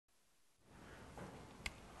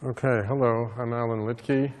Okay, hello, I'm Alan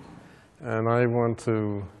Littke, and I want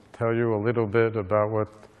to tell you a little bit about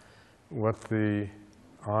what the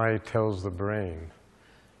eye tells the brain,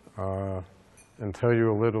 and tell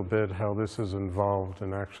you a little bit how this is involved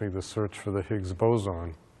in actually the search for the Higgs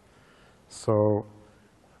boson. So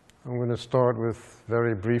I'm going to start with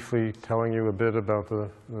very briefly telling you a bit about the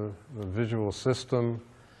visual system,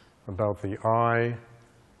 about the eye,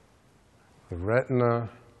 the retina,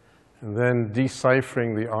 and then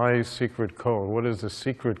deciphering the eye's secret code. What is the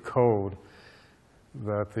secret code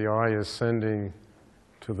that the eye is sending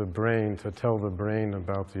to the brain to tell the brain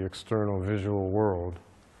about the external visual world?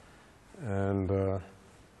 And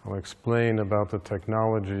I'll explain about the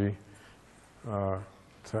technology to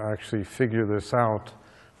actually figure this out.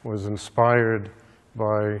 Was inspired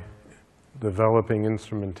by developing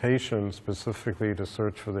instrumentation specifically to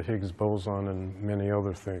search for the Higgs boson and many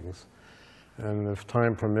other things. And if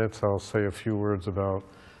time permits, I'll say a few words about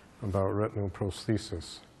retinal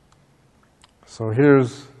prosthesis. So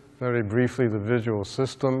here's, very briefly, the visual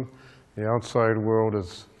system. The outside world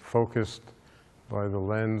is focused by the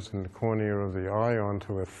lens and cornea of the eye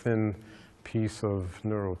onto a thin piece of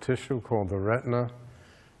neural tissue called the retina.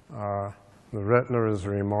 The retina is a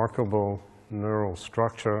remarkable neural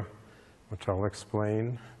structure, which I'll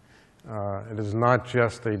explain. It is not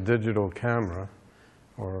just a digital camera,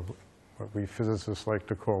 or what we physicists like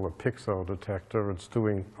to call a pixel detector. It's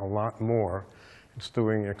doing a lot more. It's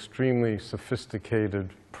doing extremely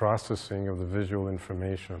sophisticated processing of the visual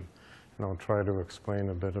information. And I'll try to explain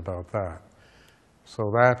a bit about that.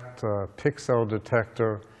 So that pixel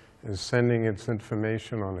detector is sending its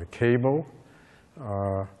information on a cable.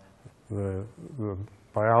 The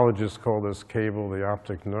biologists call this cable the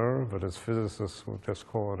optic nerve, but as physicists will just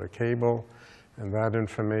call it a cable. And that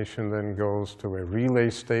information then goes to a relay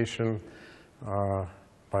station.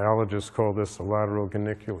 Biologists call this the lateral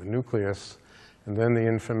genicular nucleus. And then the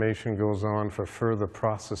information goes on for further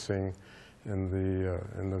processing in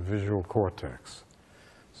the visual cortex.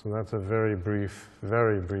 So that's a very brief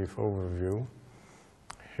overview.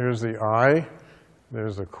 Here's the eye.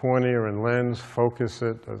 There's a cornea and lens. Focus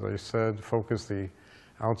it, as I said, focus the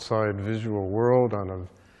outside visual world on a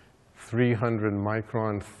 300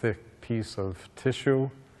 micron thick piece of tissue,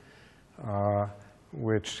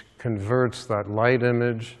 which converts that light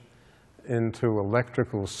image into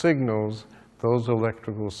electrical signals. Those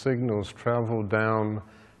electrical signals travel down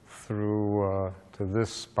through to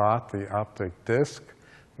this spot, the optic disc,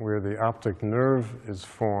 where the optic nerve is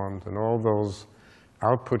formed, and all those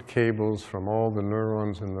output cables from all the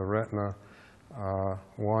neurons in the retina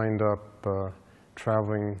wind up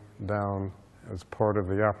traveling down as part of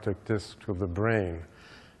the optic disc to the brain.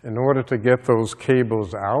 In order to get those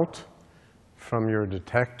cables out from your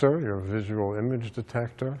detector, your visual image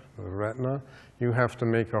detector, the retina, you have to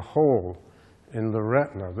make a hole in the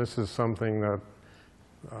retina. This is something that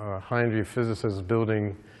Heinrich physicists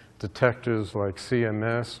building detectors like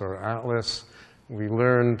CMS or Atlas. We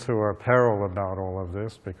learn to our peril about all of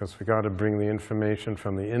this because we got to bring the information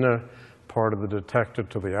from the inner part of the detector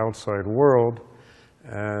to the outside world.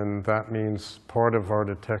 And that means part of our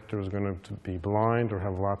detector is going to be blind or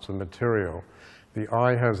have lots of material. The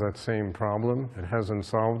eye has that same problem. It hasn't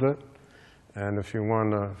solved it. And if you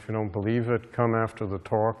don't believe it, come after the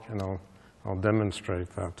talk and I'll demonstrate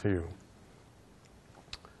that to you.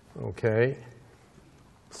 Okay.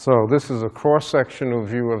 So this is a cross-sectional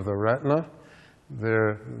view of the retina.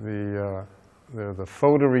 They're the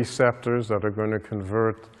photoreceptors that are going to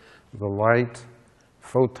convert the light,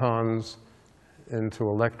 photons, into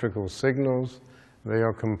electrical signals. They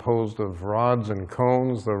are composed of rods and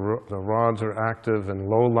cones. The rods are active in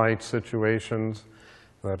low light situations,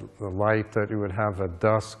 the light that you would have at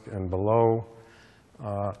dusk and below.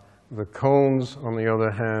 The cones, on the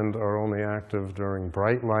other hand, are only active during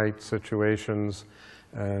bright light situations,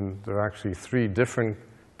 and there are actually three different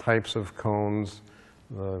types of cones: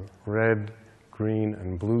 the red, green,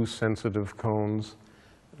 and blue sensitive cones,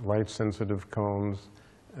 light sensitive cones,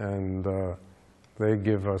 and they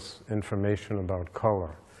give us information about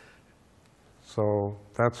color. So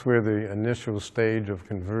that's where the initial stage of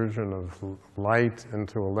conversion of light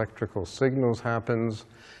into electrical signals happens.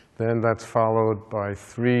 Then that's followed by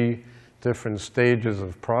three different stages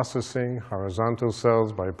of processing: horizontal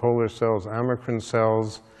cells, bipolar cells, amacrine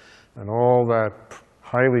cells, and all that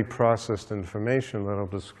highly processed information that I'll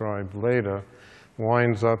describe later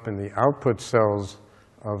winds up in the output cells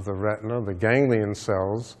of the retina, the ganglion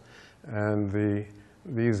cells. And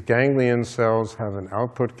these ganglion cells have an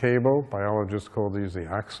output cable. Biologists call these the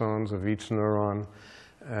axons of each neuron.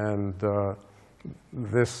 And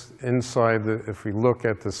this inside, if we look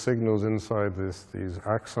at the signals inside these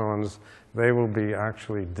axons, they will be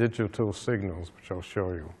actually digital signals, which I'll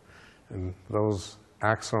show you. And those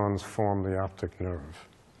axons form the optic nerve,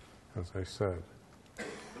 as I said.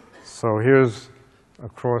 So here's a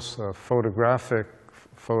cross-sectional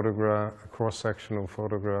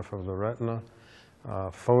photograph of the retina.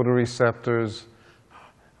 Photoreceptors,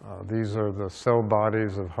 these are the cell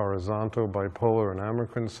bodies of horizontal, bipolar, and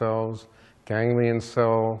amacrine cells. Ganglion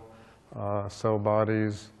cell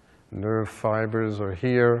bodies, nerve fibers are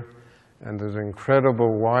here, and there's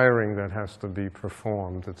incredible wiring that has to be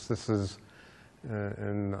performed. This is,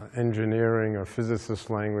 in engineering or physicist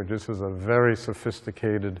language, this is a very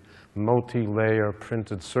sophisticated multi-layer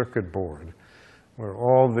printed circuit board where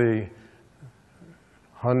all the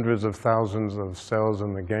hundreds of thousands of cells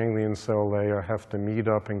in the ganglion cell layer have to meet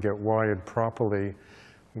up and get wired properly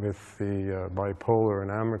with the bipolar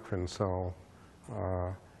and amacrine cell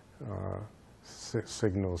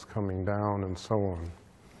signals coming down and so on.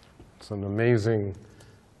 It's an amazing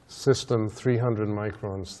system, 300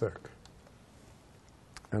 microns thick.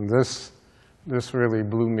 And this really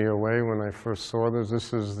blew me away when I first saw this.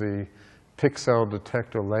 This is the pixel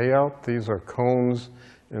detector layout. These are cones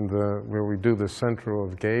where we do the central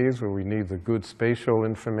of gaze, where we need the good spatial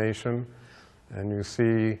information. And you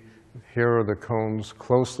see here are the cones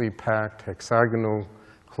closely packed, hexagonal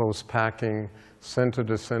close packing.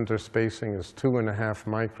 Center-to-center spacing is 2.5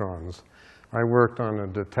 microns. I worked on a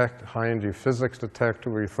high-energy physics detector.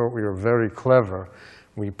 We thought we were very clever.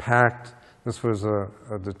 We packed, this was a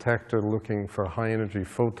detector looking for high-energy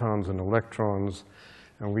photons and electrons,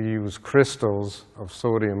 and we used crystals of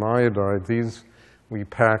sodium iodide. These we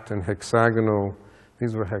packed in hexagonal,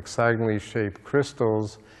 these were hexagonally shaped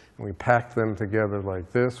crystals, and we packed them together like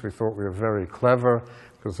this. We thought we were very clever,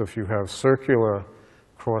 because if you have circular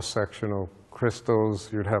cross-sectional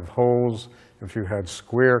crystals, you'd have holes. If you had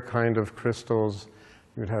square kind of crystals,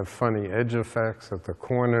 you'd have funny edge effects at the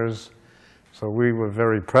corners. So we were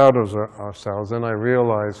very proud of ourselves. Then I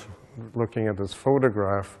realized, looking at this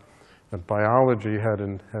photograph, that biology had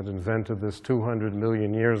invented this 200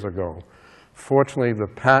 million years ago. Fortunately, the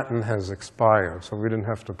patent has expired, so we didn't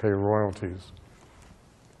have to pay royalties.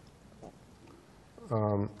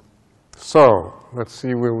 So let's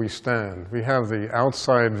see where we stand. We have the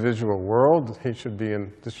outside visual world. This should be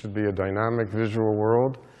a dynamic visual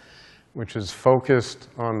world, which is focused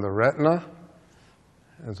on the retina,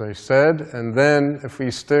 as I said. And then if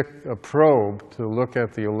we stick a probe to look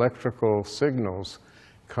at the electrical signals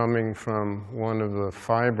coming from one of the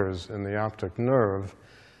fibers in the optic nerve,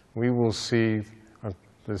 we will see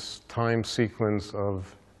this time sequence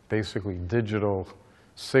of basically digital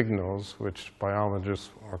signals, which biologists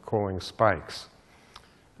are calling spikes.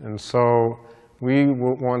 And so we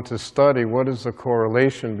will want to study what is the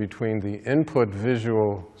correlation between the input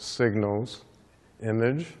visual signals,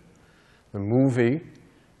 image, the movie,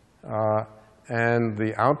 and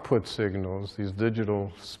the output signals, these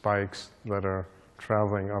digital spikes that are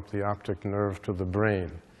traveling up the optic nerve to the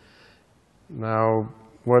brain. Now,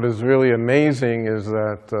 what is really amazing is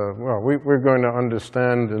that, we're going to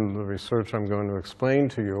understand in the research I'm going to explain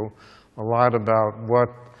to you a lot about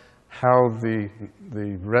how the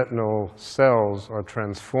retinal cells are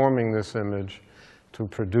transforming this image to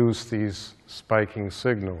produce these spiking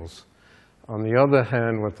signals. On the other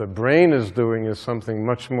hand, what the brain is doing is something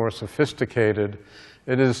much more sophisticated.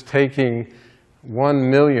 It is taking 1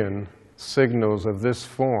 million signals of this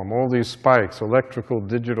form. All these spikes, electrical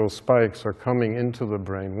digital spikes, are coming into the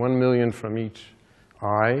brain, 1 million from each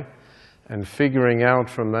eye, and figuring out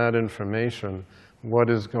from that information what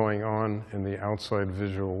is going on in the outside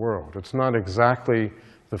visual world. It's not exactly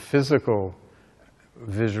the physical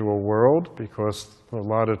visual world, because a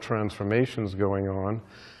lot of transformations going on,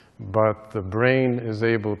 but the brain is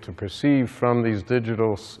able to perceive from these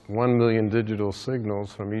 1 million digital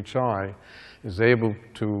signals from each eye, is able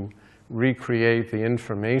to recreate the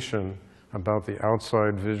information about the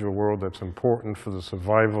outside visual world that's important for the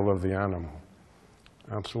survival of the animal.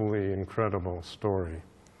 Absolutely incredible story.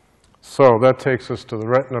 So that takes us to the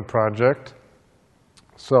retina project.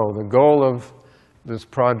 So the goal of this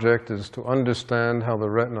project is to understand how the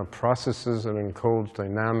retina processes and encodes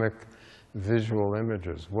dynamic visual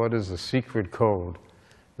images. What is the secret code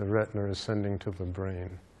the retina is sending to the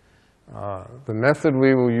brain? The method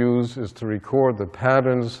we will use is to record the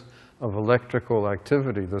patterns of electrical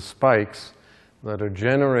activity, the spikes that are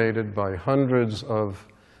generated by hundreds of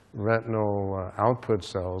retinal output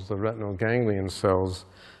cells, the retinal ganglion cells.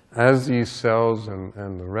 As these cells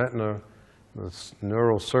and the retina, the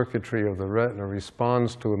neural circuitry of the retina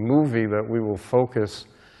responds to a movie that we will focus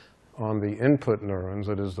on the input neurons,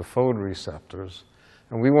 that is the photoreceptors.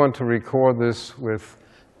 And we want to record this with,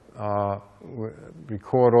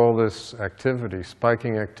 record all this activity,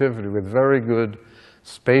 spiking activity, with very good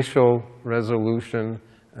spatial resolution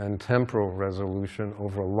and temporal resolution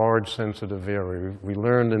over a large sensitive area. We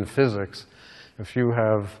learned in physics, if you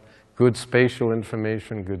have good spatial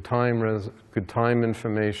information, good time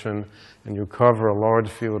information, and you cover a large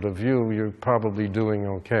field of view, you're probably doing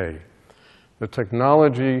okay. The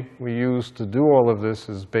technology we use to do all of this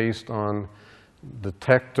is based on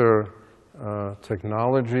detector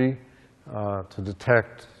technology to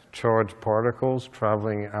detect charged particles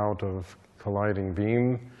traveling out of colliding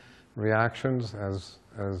beam reactions, as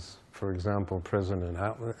for example, present in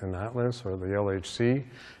ATLAS or the LHC.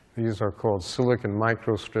 These are called silicon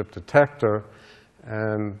microstrip detector,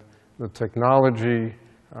 and the technology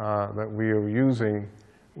that we are using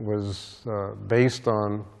was based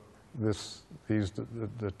on these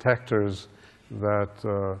detectors that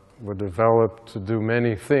were developed to do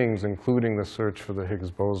many things, including the search for the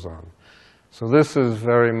Higgs boson. So this is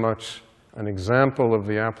very much an example of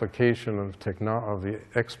the application of the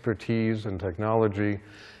expertise and technology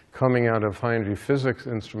coming out of high-energy physics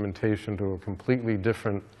instrumentation to a completely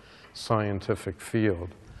different scientific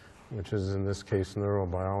field, which is in this case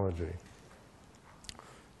neurobiology.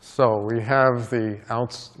 So we have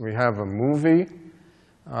a movie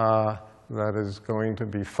that is going to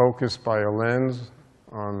be focused by a lens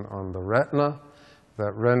on the retina.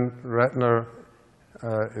 That retina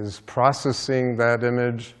is processing that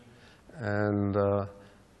image, and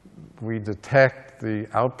we detect the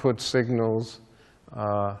output signals,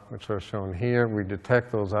 which are shown here. We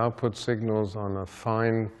detect those output signals on a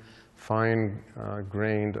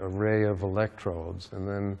fine-grained array of electrodes, and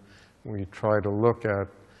then we try to look at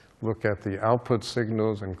the output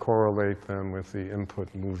signals and correlate them with the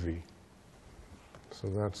input movie. So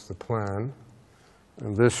that's the plan.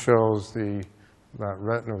 And this shows that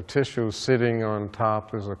retinal tissue sitting on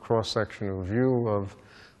top is a cross-sectional view of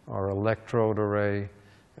our electrode array.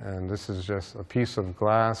 And this is just a piece of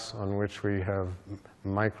glass on which we have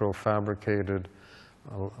microfabricated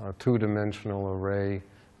a two-dimensional array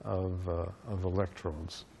of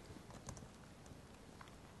electrodes.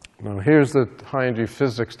 Now here's the high-energy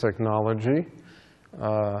physics technology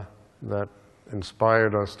that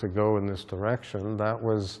inspired us to go in this direction.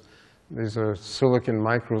 These are silicon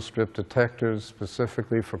microstrip detectors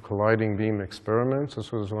specifically for colliding beam experiments.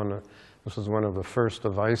 This was one of the first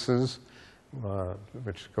devices,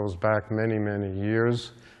 which goes back many, many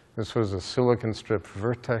years. This was a silicon strip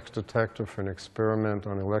vertex detector for an experiment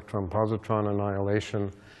on electron-positron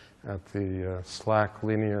annihilation at the SLAC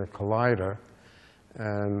linear collider.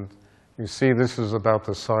 And you see this is about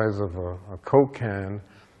the size of a Coke can.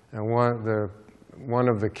 And one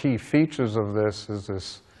of the key features of this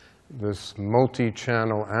is this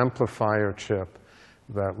multi-channel amplifier chip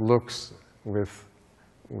that looks with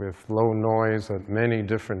low noise at many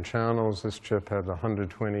different channels. This chip had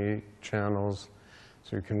 128 channels,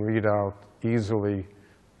 so you can read out easily,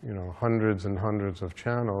 hundreds and hundreds of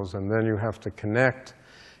channels, and then you have to connect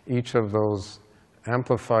each of those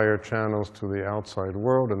amplifier channels to the outside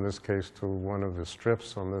world, in this case to one of the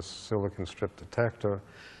strips on this silicon strip detector.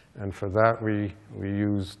 And for that, we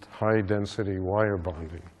used high-density wire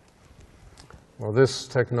bonding. Well, this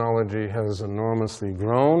technology has enormously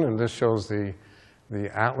grown, and this shows the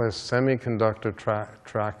ATLAS semiconductor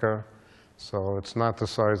tracker. So it's not the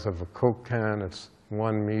size of a Coke can. It's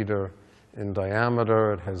 1 meter in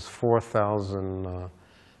diameter. It has 4,000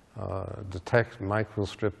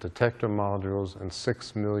 microstrip detector modules and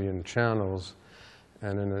 6 million channels.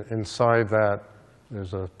 And inside that,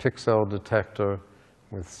 there's a pixel detector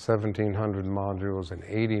with 1,700 modules and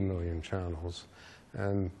 80 million channels.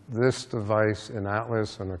 And this device in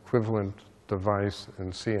ATLAS, an equivalent device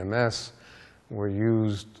in CMS, were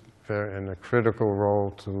used in a critical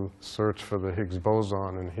role to search for the Higgs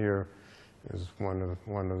boson. And here is one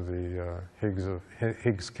of the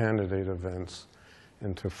Higgs candidate events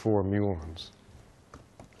into 4 muons.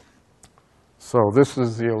 So this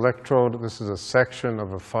is the electrode. This is a section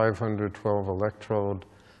of a 512 electrode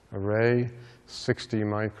array, 60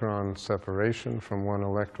 micron separation from one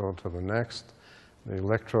electrode to the next. The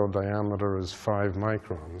electrode diameter is 5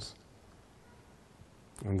 microns.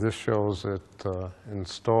 And this shows it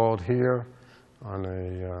installed here on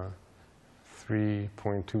a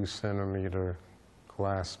 3.2 centimeter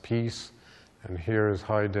glass piece. And here is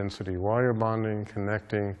high-density wire bonding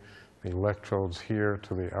connecting the electrodes here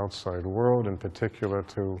to the outside world, in particular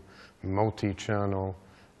to multi-channel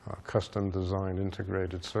custom-designed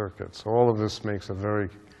integrated circuits. So all of this makes a very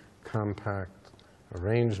compact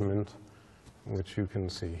arrangement which you can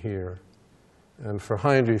see here. And for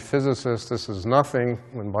high-energy physicists, this is nothing.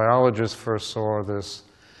 When biologists first saw this,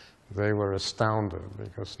 they were astounded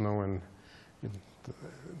because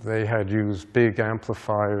they had used big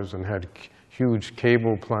amplifiers and had huge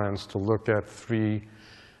cable plants to look at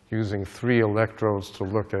using 3 electrodes to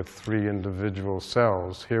look at 3 individual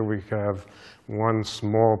cells. Here we have one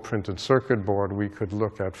small printed circuit board. We could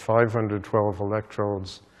look at 512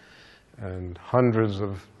 electrodes and hundreds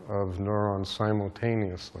of neurons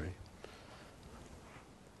simultaneously.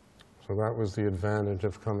 So that was the advantage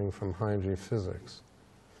of coming from high-energy physics.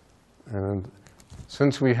 And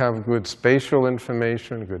since we have good spatial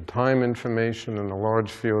information, good time information, and a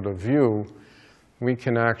large field of view, we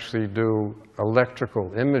can actually do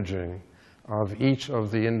electrical imaging of each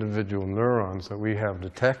of the individual neurons that we have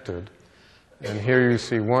detected. And here you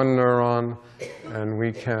see one neuron, and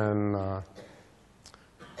we can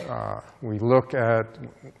we look at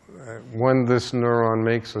when this neuron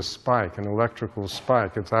makes a spike, an electrical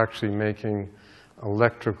spike. It's actually making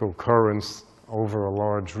electrical currents over a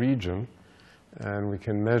large region. And we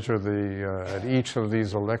can measure at each of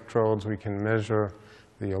these electrodes, we can measure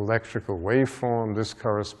the electrical waveform. This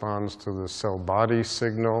corresponds to the cell body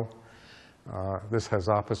signal. This has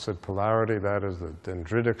opposite polarity. That is the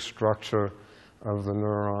dendritic structure of the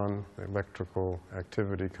neuron, the electrical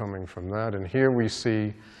activity coming from that. And here we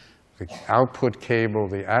see the output cable,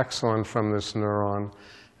 the axon from this neuron,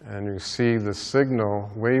 and you see the signal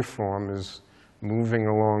waveform is moving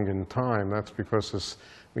along in time. That's because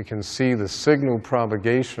we can see the signal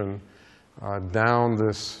propagation down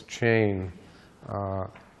this chain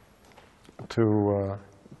to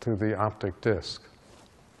the optic disc.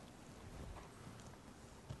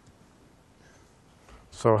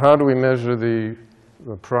 So how do we measure the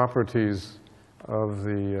properties of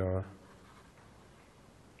the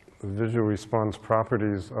visual response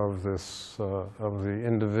properties of the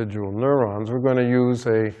individual neurons? We're going to use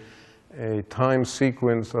a time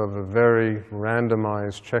sequence of a very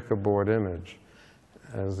randomized checkerboard image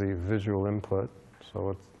as the visual input. So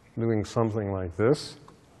it's doing something like this.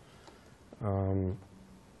 And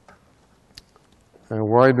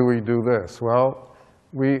why do we do this? Well,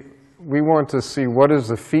 we want to see what is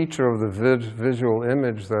the feature of the visual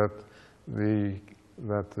image that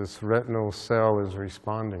this retinal cell is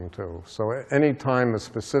responding to. So any time a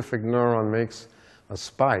specific neuron makes a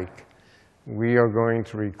spike, we are going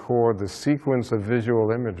to record the sequence of visual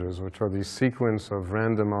images, which are the sequence of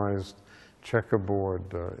randomized checkerboard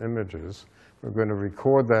images. We're going to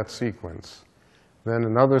record that sequence. Then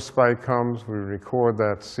another spike comes, we record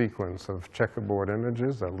that sequence of checkerboard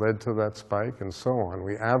images that led to that spike, and so on.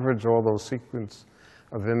 We average all those sequence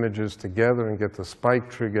of images together and get the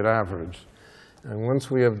spike-triggered average. And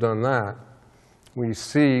once we have done that, we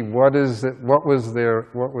see what was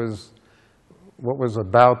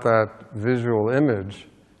about that visual image,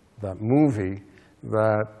 that movie,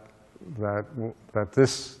 that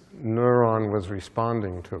this neuron was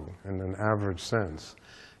responding to in an average sense.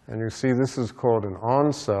 And you see this is called an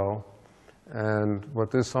on cell, and what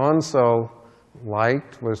this on cell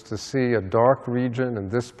liked was to see a dark region in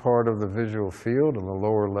this part of the visual field in the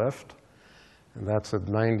lower left, and that's at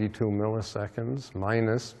 92 milliseconds,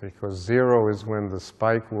 minus, because 0 is when the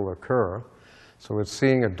spike will occur. So it's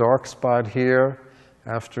seeing a dark spot here.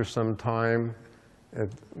 After some time,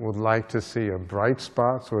 it would like to see a bright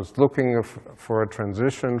spot. So it's looking for a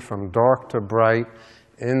transition from dark to bright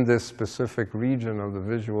in this specific region of the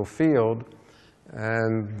visual field,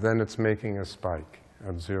 and then it's making a spike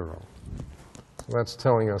at 0. So that's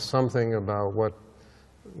telling us something about what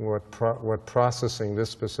processing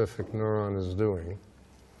this specific neuron is doing.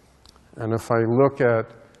 And if I look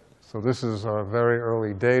at, so this is our very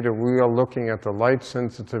early data, we are looking at the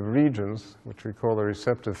light-sensitive regions, which we call the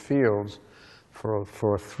receptive fields,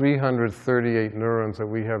 for 338 neurons that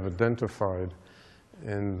we have identified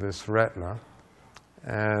in this retina.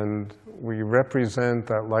 And we represent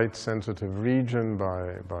that light-sensitive region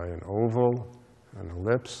by an oval, an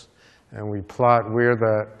ellipse, and we plot where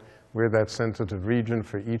that sensitive region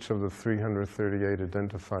for each of the 338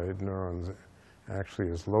 identified neurons actually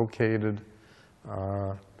is located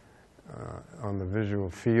on the visual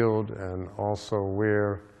field, and also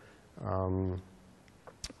where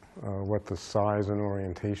what the size and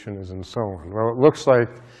orientation is, and so on. Well, it looks like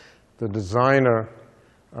the designer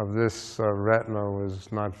of this retina was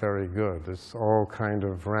not very good. It's all kind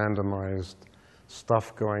of randomized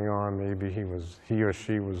stuff going on. Maybe he or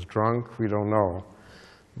she was drunk. We don't know.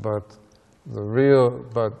 But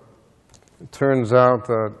it turns out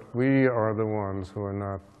that we are the ones who are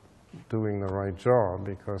not doing the right job,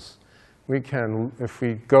 because we can, if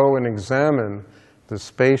we go and examine the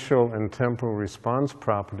spatial and temporal response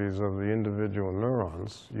properties of the individual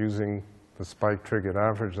neurons using the spike-triggered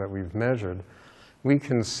average that we've measured, we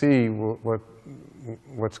can see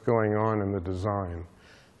what's going on in the design.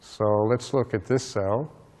 So let's look at this cell,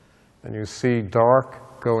 and you see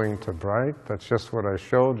dark going to bright. That's just what I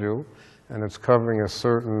showed you, and it's covering a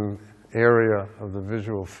certain area of the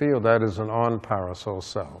visual field. That is an on-parasol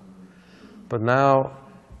cell. But now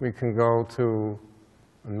we can go to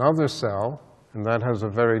another cell, and that has a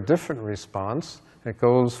very different response. It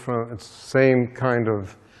goes from its same kind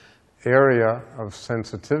of area of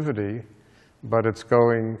sensitivity, but it's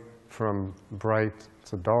going from bright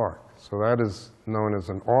to dark. So that is known as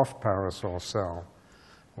an off-parasol cell.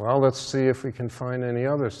 Well, let's see if we can find any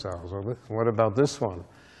other cells. What about this one?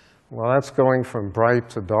 Well, that's going from bright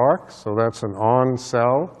to dark, so that's an on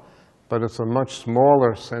cell, but it's a much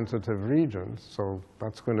smaller sensitive region, so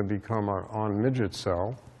that's going to become our on midget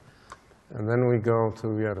cell. And then we go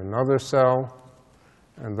to yet another cell,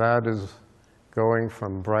 and that is going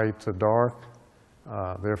from bright to dark,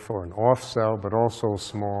 therefore an off cell, but also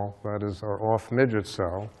small. That is our off midget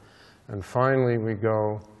cell. And finally, we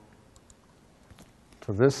go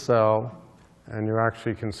to this cell, and you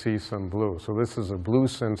actually can see some blue. So this is a blue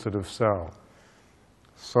sensitive cell.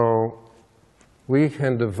 So we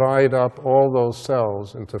can divide up all those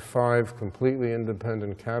cells into 5 completely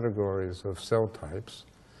independent categories of cell types,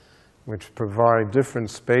 which provide different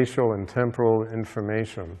spatial and temporal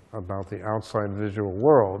information about the outside visual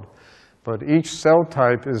world. But each cell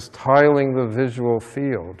type is tiling the visual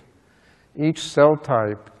field. Each cell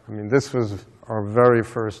type, I mean, this was our very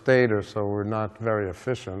first data, so we're not very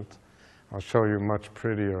efficient. I'll show you much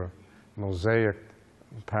prettier mosaic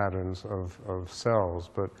patterns of cells.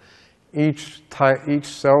 But each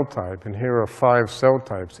cell type, and here are 5 cell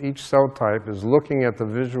types, each cell type is looking at the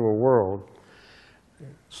visual world,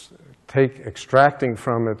 extracting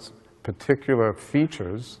from its particular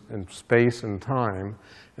features in space and time,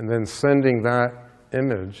 and then sending that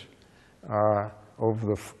image over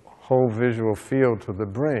the whole visual field to the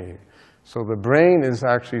brain. So the brain is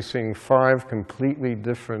actually seeing 5 completely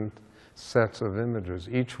different sets of images,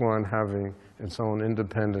 each one having its own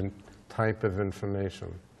independent type of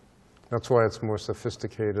information. That's why it's more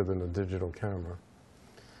sophisticated than a digital camera.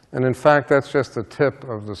 And in fact, that's just the tip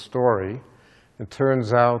of the story. It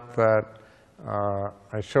turns out that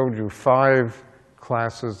I showed you 5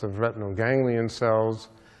 classes of retinal ganglion cells,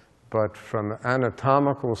 but from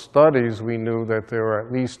anatomical studies, we knew that there were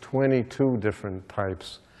at least 22 different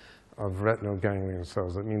types of retinal ganglion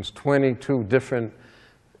cells. That means 22 different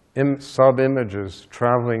sub-images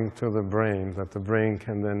traveling to the brain that the brain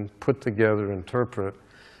can then put together, interpret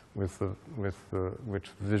with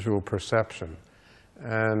visual perception.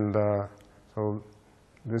 And so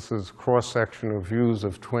this is cross-sectional views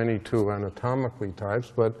of 22 anatomically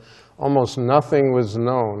types, but almost nothing was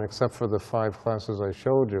known, except for the 5 classes I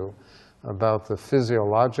showed you, about the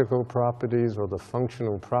physiological properties or the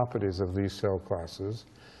functional properties of these cell classes.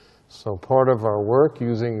 So part of our work,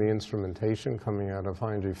 using the instrumentation coming out of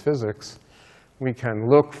Higgs physics, we can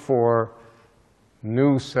look for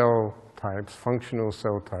new cell types, functional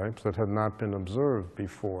cell types, that had not been observed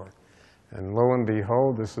before. And lo and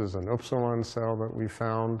behold, this is an upsilon cell that we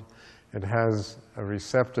found. It has a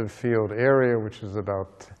receptive field area, which is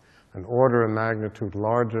about an order of magnitude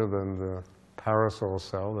larger than the parasol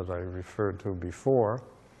cell that I referred to before.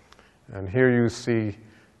 And here you see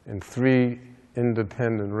in 3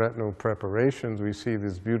 independent retinal preparations, we see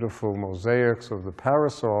these beautiful mosaics of the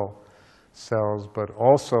parasol cells, but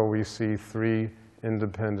also we see 3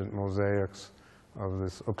 independent mosaics of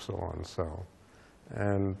this upsilon cell.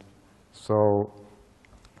 And so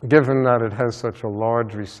given that it has such a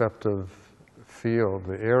large receptive field,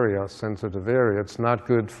 the area, sensitive area, it's not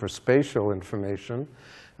good for spatial information,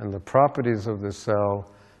 and the properties of this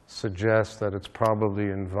cell suggest that it's probably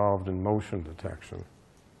involved in motion detection.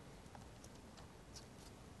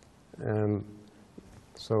 And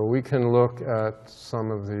so we can look at some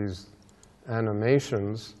of these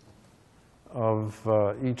animations of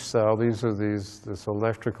each cell. These are this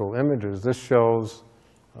electrical images. This shows,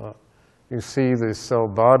 you see the cell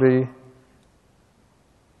body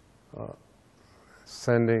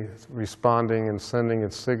responding and sending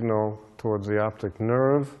its signal towards the optic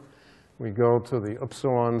nerve. We go to the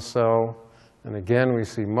upsilon cell, and again we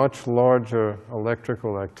see much larger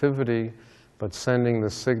electrical activity, but sending the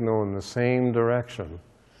signal in the same direction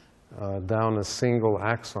down a single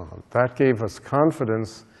axon. That gave us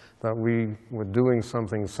confidence that we were doing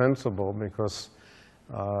something sensible, because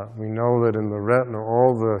we know that in the retina,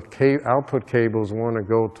 all the output cables want to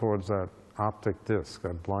go towards that optic disc,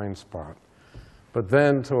 that blind spot. But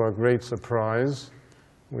then, to our great surprise,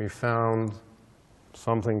 we found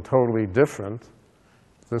something totally different.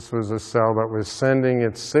 This was a cell that was sending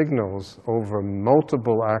its signals over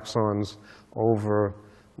multiple axons over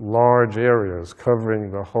large areas, covering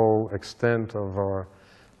the whole extent of our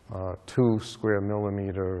 2 square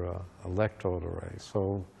millimeter electrode array.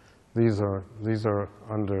 So these are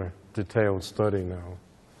under detailed study now.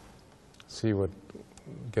 See what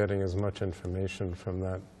getting as much information from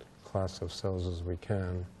that class of cells as we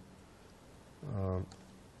can.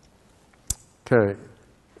 Okay.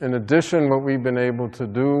 In addition, what we've been able to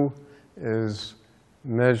do is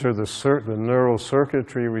measure the neural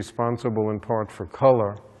circuitry responsible in part for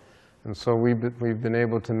color. And so we've been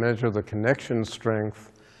able to measure the connection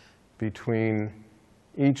strength between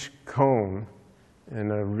each cone in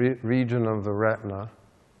a region of the retina.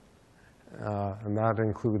 And that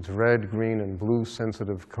includes red, green, and blue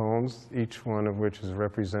sensitive cones, each one of which is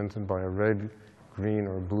represented by a red, green,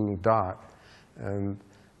 or blue dot. And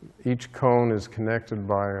each cone is connected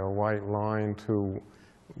by a white line to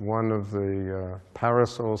one of the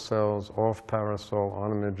parasol cells, off-parasol,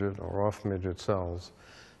 on-midget, or off-midget cells.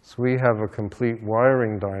 So we have a complete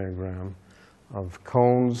wiring diagram of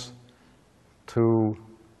cones to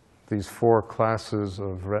these 4 classes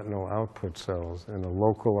of retinal output cells in a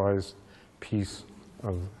localized piece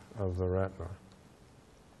of the retina.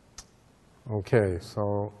 Okay,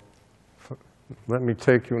 so let me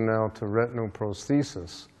take you now to retinal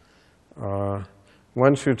prosthesis.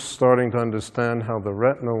 Once you're starting to understand how the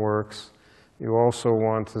retina works, you also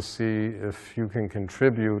want to see if you can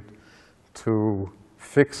contribute to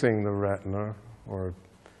fixing the retina, or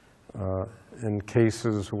in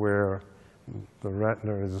cases where the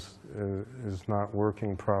retina is not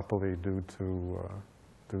working properly due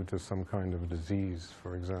to some kind of disease,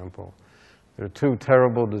 for example. There are 2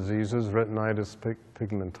 terrible diseases, retinitis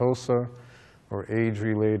pigmentosa, or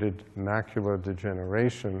age-related macular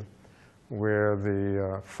degeneration, where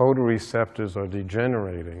the photoreceptors are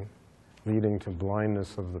degenerating, leading to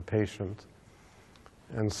blindness of the patient.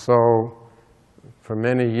 And so, for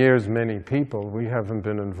many years, many people, we haven't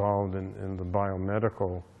been involved in the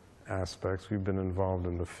biomedical aspects. We've been involved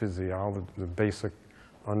in the physiology, the basic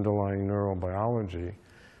underlying neurobiology.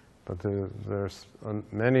 But there's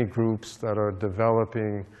many groups that are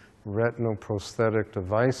developing retinal prosthetic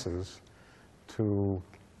devices to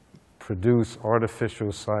produce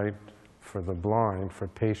artificial sight for the blind for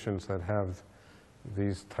patients that have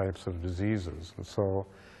these types of diseases. And so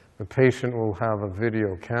the patient will have a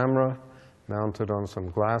video camera mounted on some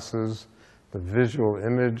glasses. The visual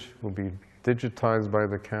image will be digitized by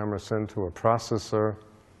the camera, sent to a processor.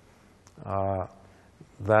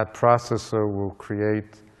 That processor will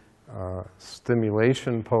create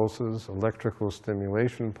stimulation pulses, electrical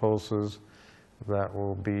stimulation pulses, that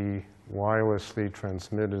will be wirelessly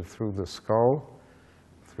transmitted through the skull,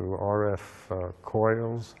 through RF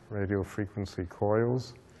coils, radio frequency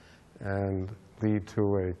coils, and lead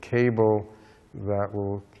to a cable that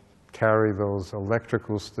will carry those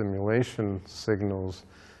electrical stimulation signals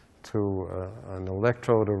to an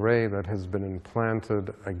electrode array that has been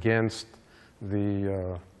implanted against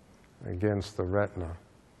the retina.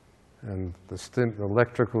 And the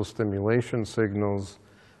electrical stimulation signals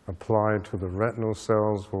applied to the retinal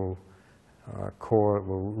cells will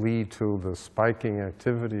lead to the spiking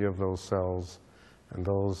activity of those cells, and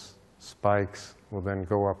those spikes will then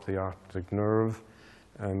go up the optic nerve,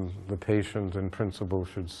 and the patient, in principle,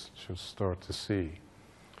 should start to see.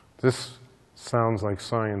 This sounds like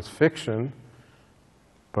science fiction,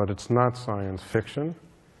 but it's not science fiction.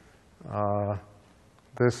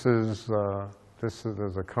 There's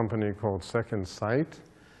a company called Second Sight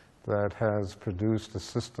that has produced a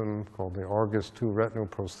system called the Argus 2 retinal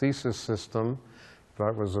prosthesis system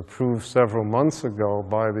that was approved several months ago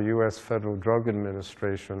by the U.S. Federal Drug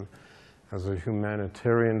Administration as a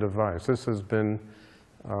humanitarian device. This has been,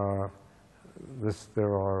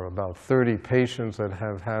 there are about 30 patients that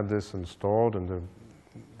have had this installed and the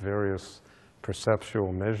various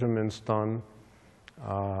perceptual measurements done.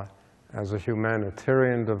 As a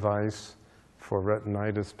humanitarian device for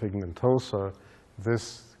retinitis pigmentosa,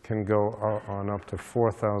 this can go on up to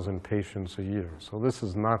 4,000 patients a year. So this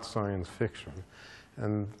is not science fiction.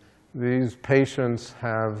 And these patients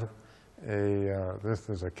have this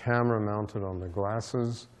is a camera mounted on the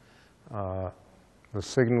glasses. The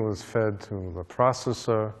signal is fed to the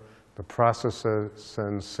processor. The processor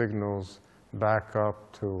sends signals back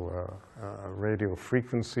up to a radio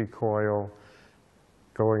frequency coil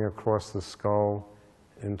going across the skull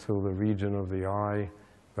into the region of the eye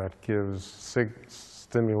that gives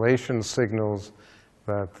stimulation signals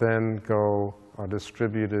that then are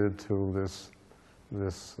distributed to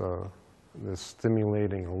this this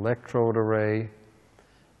stimulating electrode array,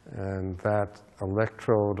 and that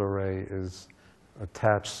electrode array is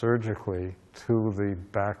attached surgically to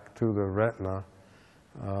the retina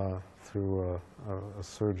through a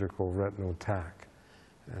surgical retinal tack.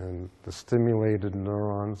 And the stimulated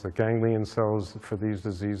neurons, the ganglion cells for these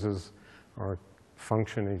diseases are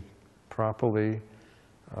functioning properly,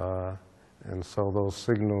 and so those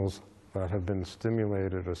signals that have been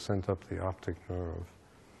stimulated are sent up the optic nerve.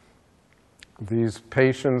 These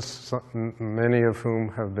patients, many of whom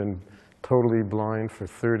have been totally blind for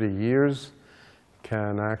 30 years,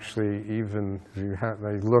 can actually even,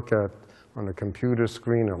 they look at on a computer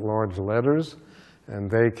screen at large letters, and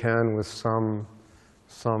they can, with some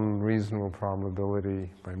reasonable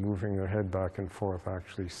probability, by moving their head back and forth,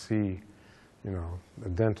 actually see,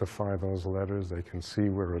 identify those letters. They can see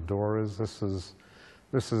where a door is. This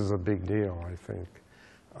is a big deal, I think.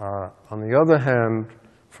 On the other hand,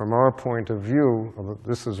 from our point of view,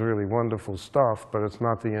 this is really wonderful stuff, but it's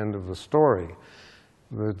not the end of the story.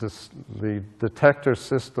 The detector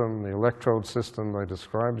system, the electrode system I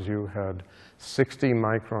described to you, had 60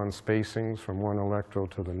 micron spacings from one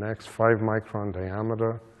electrode to the next, 5 micron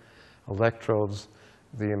diameter electrodes.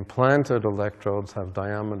 The implanted electrodes have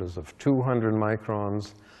diameters of 200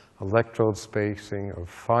 microns, electrode spacing of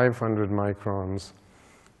 500 microns.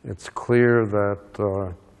 It's clear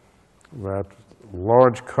that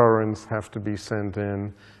large currents have to be sent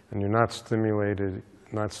in, and you're not stimulating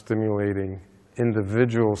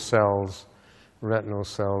individual cells, retinal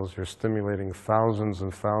cells. You're stimulating thousands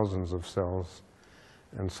and thousands of cells,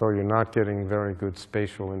 and so you're not getting very good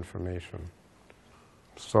spatial information.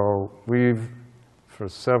 So for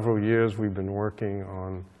several years, we've been working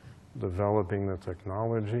on developing the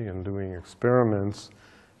technology and doing experiments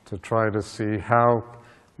to try to see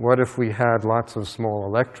what if we had lots of small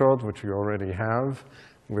electrodes, which we already have,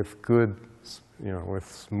 with good, with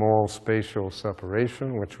small spatial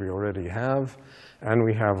separation, which we already have, and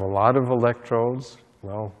we have a lot of electrodes.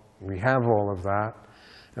 Well, we have all of that.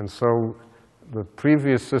 And so the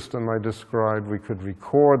previous system I described, we could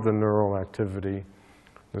record the neural activity.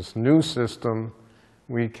 This new system,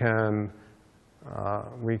 we can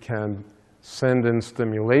send in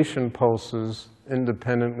stimulation pulses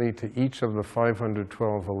independently to each of the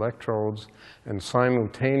 512 electrodes and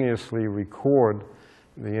simultaneously record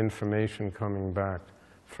the information coming back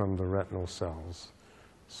from the retinal cells.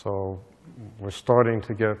 So we're starting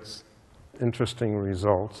to get interesting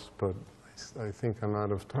results, but I think I'm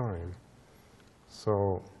out of time.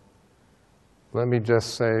 So let me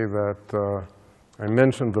just say that I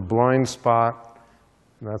mentioned the blind spot.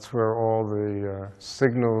 That's where all the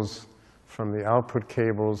signals from the output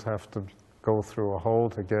cables have to go through a hole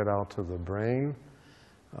to get out to the brain.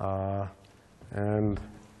 And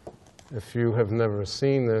if you have never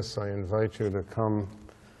seen this, I invite you to come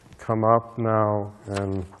up now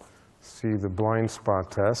and see the blind spot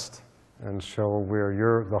test and show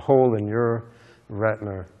where the hole in your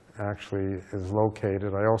retina actually is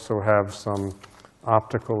located. I also have some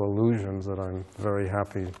optical illusions that I'm very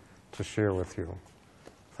happy to share with you.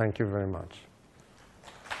 Thank you very much.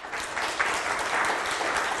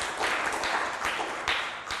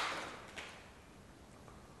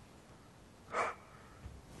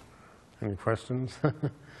 Any questions? You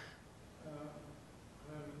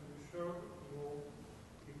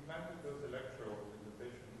implanted those electrodes in the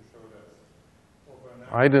patient you showed us over an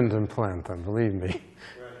hour. I didn't implant them, believe me.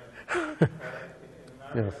 Right. In an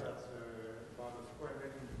area Yes. that's about a square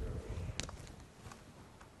millimeter.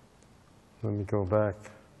 Let me go back.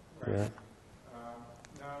 Right. Yeah.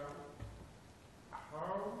 Now,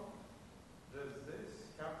 how does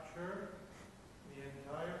this capture the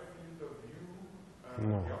entire field of view?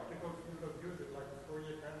 No. The optical field of view, is it like a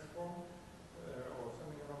Fourier transform or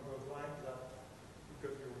something along those lines that,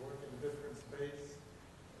 because you work in different space,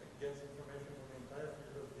 gets information from the entire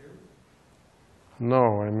field of view?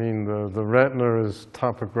 No, I mean the retina is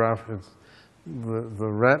topographic. The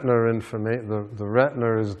retina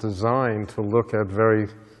is designed to look at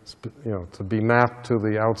to be mapped to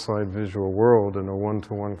the outside visual world in a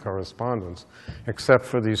one-to-one correspondence, except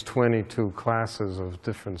for these 22 classes of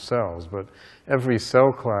different cells. But every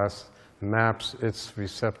cell class maps its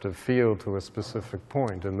receptive field to a specific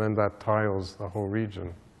point, and then that tiles the whole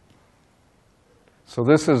region. So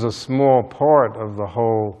this is a small part of the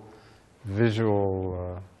whole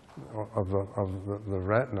visual of the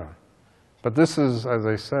retina. But this is, as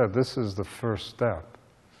I said, this is the first step.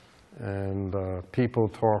 And people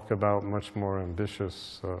talk about much more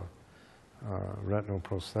ambitious retinal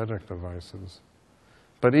prosthetic devices.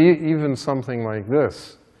 But even something like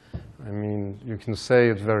this, I mean, you can say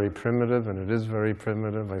it's very primitive, and it is very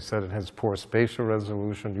primitive. I said it has poor spatial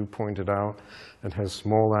resolution. You pointed out it has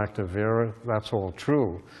small active error. That's all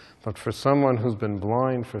true. But for someone who's been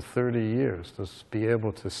blind for 30 years, to be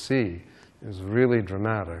able to see is really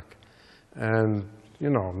dramatic. And, you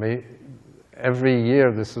know, every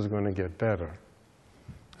year this is going to get better,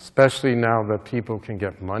 especially now that people can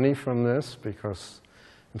get money from this because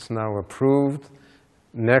it's now approved.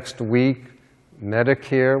 Next week,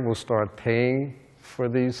 Medicare will start paying for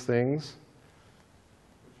these things.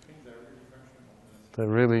 Which means they're really functional. They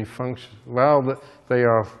really function. Well, they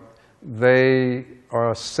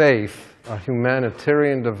are safe. A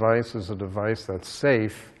humanitarian device is a device that's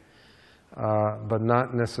safe, but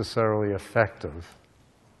not necessarily effective.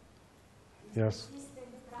 Yes?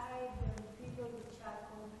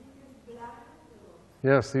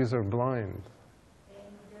 Yes, these are blind.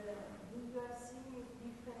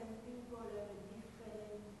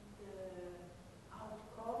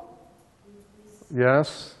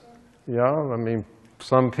 Yes, yeah, I mean,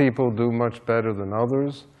 some people do much better than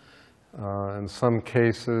others. In some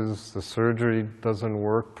cases, the surgery doesn't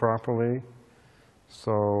work properly.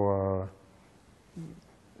 So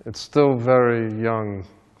it's still a very young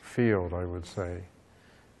field, I would say.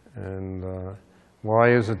 And why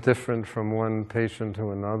is it different from one patient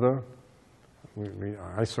to another?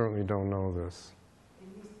 I certainly don't know this.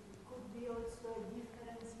 Could be also a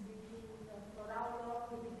difference between for how long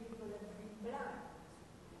the people have been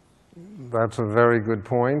blind. That's a very good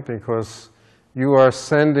point, because you are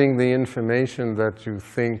sending the information that you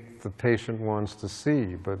think the patient wants to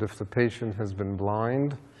see. But if the patient has been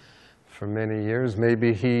blind for many years,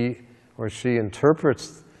 maybe he or she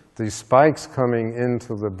interprets these spikes coming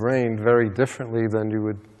into the brain very differently than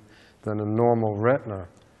a normal retina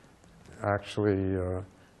actually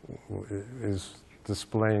is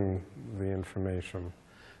displaying the information.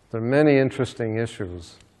 There are many interesting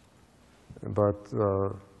issues, but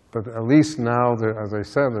at least now, as I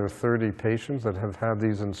said, there are 30 patients that have had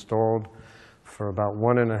these installed for about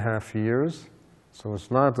 1.5 years. So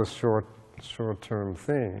it's not a short-term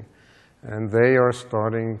thing. And they are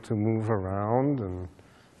starting to move around and,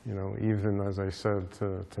 you know, even, as I said,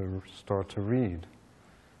 to start to read.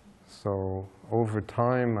 So over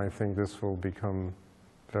time, I think this will become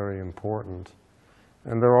very important.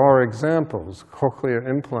 And there are examples, cochlear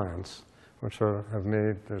implants, which have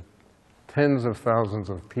made tens of thousands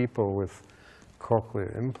of people with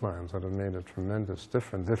cochlear implants that have made a tremendous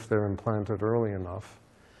difference if they're implanted early enough.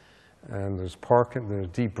 And there's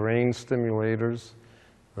deep brain stimulators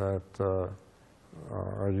that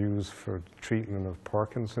are used for treatment of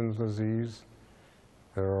Parkinson's disease.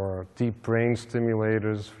 There are deep brain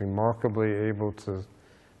stimulators remarkably able to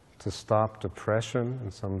stop depression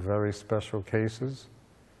in some very special cases.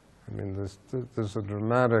 I mean, there's a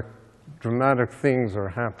dramatic things are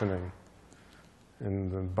happening in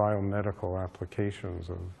the biomedical applications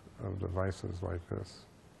of devices like this.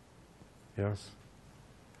 Yes?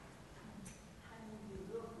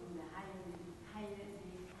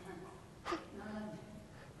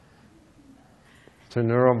 To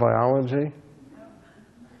neurobiology?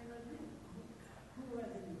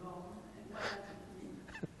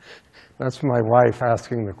 That's my wife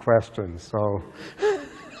asking the question, so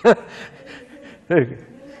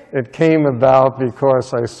it came about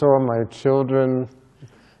because I saw my children,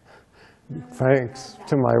 thanks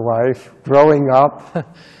to my wife, growing up.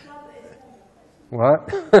 What?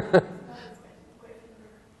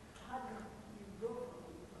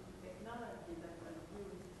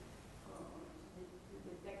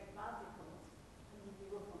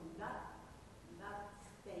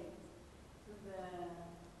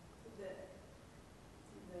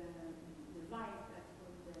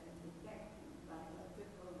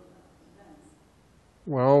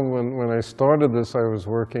 Well, when I started this, I was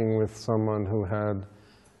working with someone who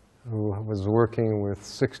was working with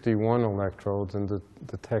 61 electrodes and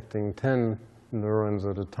detecting 10 neurons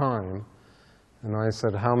at a time. And I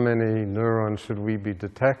said, how many neurons should we be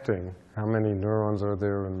detecting? How many neurons are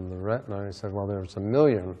there in the retina? He said, well, there's 1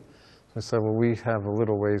 million. So I said, well, we have a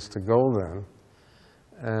little ways to go then.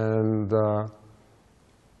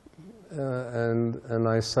 And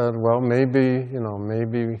I said, well, maybe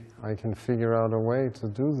I can figure out a way to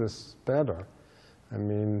do this better. I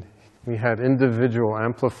mean, we had individual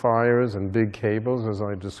amplifiers and big cables, as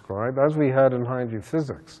I described, as we had in hydrogen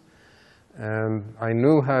physics. And I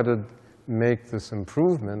knew how to make this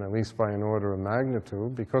improvement, at least by an order of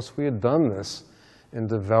magnitude, because we had done this in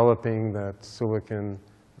developing that silicon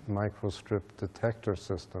microstrip detector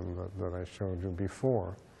system that I showed you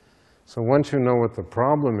before. So once you know what the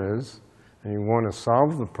problem is, and you want to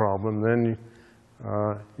solve the problem, then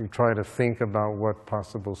you try to think about what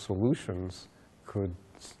possible solutions could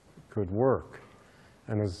work.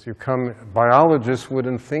 And as you come, biologists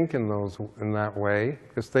wouldn't think in that way,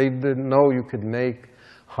 because they didn't know you could make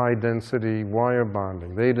high-density wire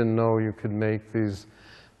bonding. They didn't know you could make these,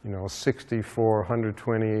 64,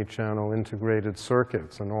 128-channel integrated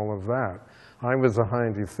circuits and all of that. I was a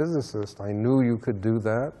Hindley physicist. I knew you could do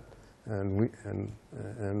that, and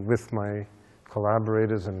with my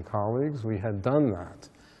collaborators and colleagues, we had done that.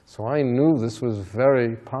 So I knew this was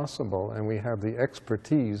very possible, and we had the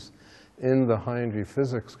expertise in the Hindley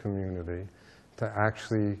physics community to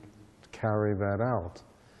actually carry that out.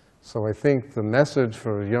 So I think the message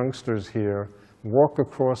for youngsters here, walk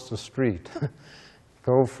across the street.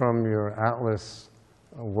 Go from your Atlas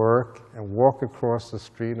work and walk across the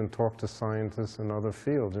street and talk to scientists in other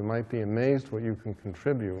fields. You might be amazed what you can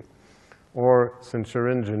contribute. Or, since you're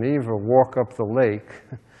in Geneva, walk up the lake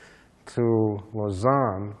to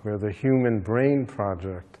Lausanne, where the Human Brain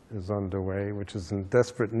Project is underway, which is in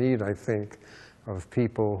desperate need, I think, of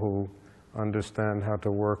people who understand how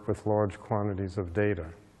to work with large quantities of data.